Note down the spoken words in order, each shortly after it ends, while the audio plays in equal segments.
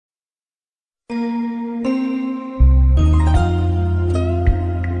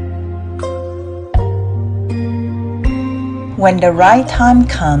When the right time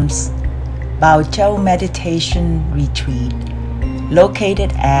comes, Bao Chau Meditation Retreat,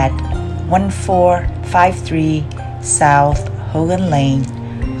 located at 1453 South Hogan Lane,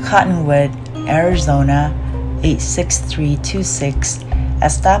 Cottonwood, Arizona 86326,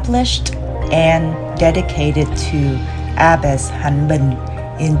 established and dedicated to Abbess Hanh Binh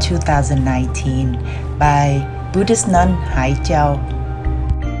in 2019 by Buddhist nun Hai Chau.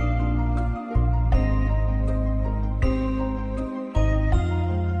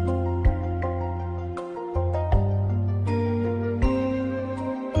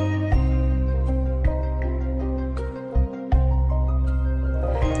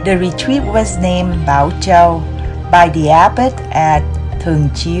 The retreat was named Bao Chau by the Abbot at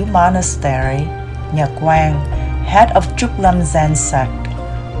Thuong Chieu Monastery, Nhat Quang, head of Truc Lam Zen sect,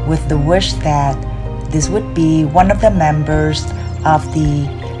 with the wish that this would be one of the members of the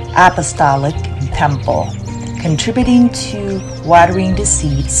Apostolic Temple, contributing to watering the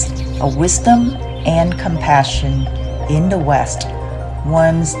seeds of wisdom and compassion in the West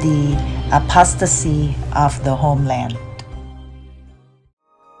once the apostasy of the homeland.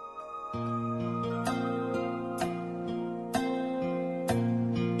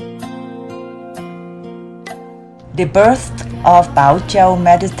 The birth of Bao Chau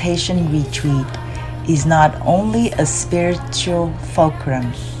Meditation Retreat is not only a spiritual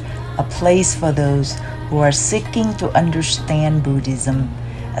fulcrum, a place for those who are seeking to understand Buddhism,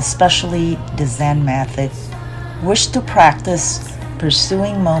 especially the Zen method, wish to practice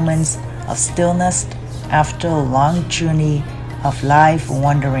pursuing moments of stillness after a long journey of life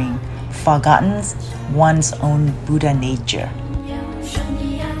wandering, forgotten one's own Buddha nature.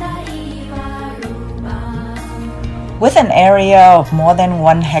 With an area of more than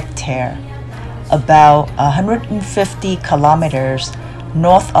 1 hectare, about 150 kilometers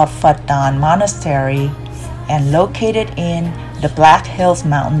north of Phat Dang Monastery, and located in the Black Hills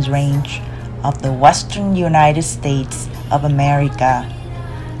Mountains range of the western United States of America,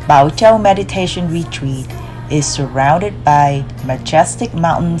 Bao Chau Meditation Retreat is surrounded by majestic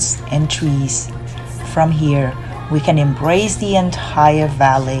mountains and trees. From here, we can embrace the entire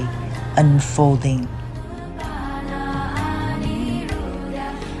valley unfolding.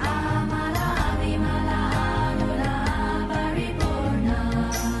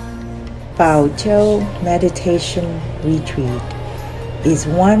 Bao Chau Meditation Retreat is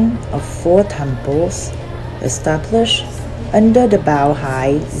one of 4 temples established under the Bao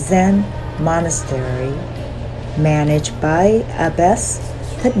Hai Zen Monastery, managed by Abbess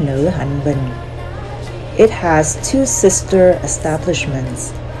Hanh Binh. It has 2 sister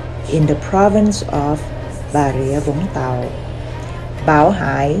establishments in the province of Bà Rịa Vũng Tàu: Bao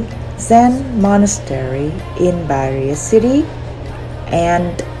Hai Zen Monastery in Bà Rịa City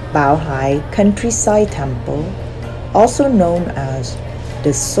and Bao Hai Countryside Temple, also known as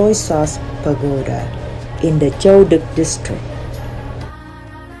the Soy Sauce Pagoda, in the Châu Đức district.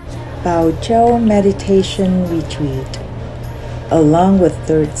 Bao Chau Meditation Retreat, along with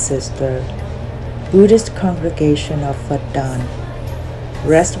Third Sister, Buddhist congregation of Phat Dang,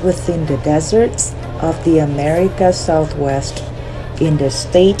 rests within the deserts of the America Southwest in the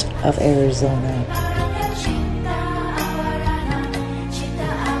state of Arizona.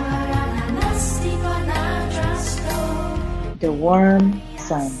 The warm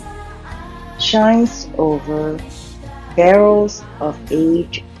sun shines over barrels of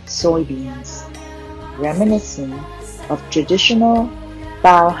aged soybeans, reminiscent of traditional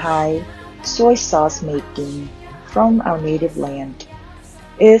Bao Hai soy sauce making from our native land.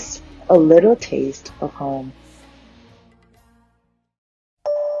 Is a little taste of home.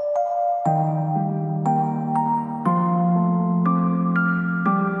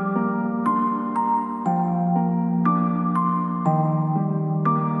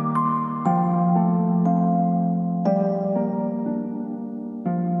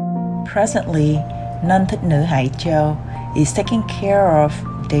 Presently, Nun Thích Nữ Hai Chau is taking care of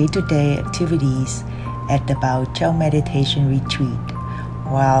day-to-day activities at the Bao Chau Meditation Retreat,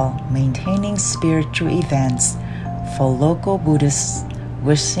 while maintaining spiritual events for local Buddhists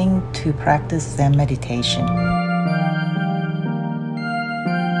wishing to practice Zen meditation.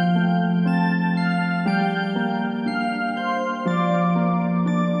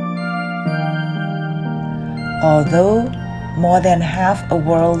 Although more than half a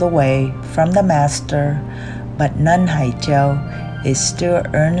world away from the Master, but Nun Hai Chau is still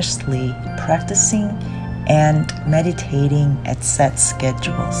earnestly practicing and meditating at set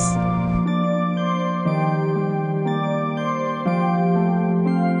schedules.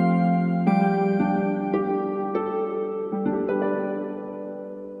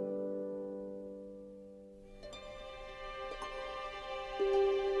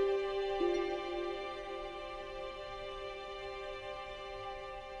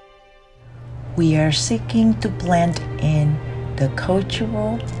 we are seeking to blend in the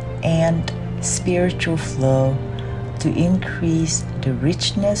cultural and spiritual flow to increase the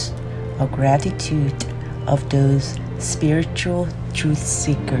richness of gratitude of those spiritual truth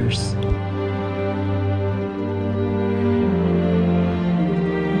seekers.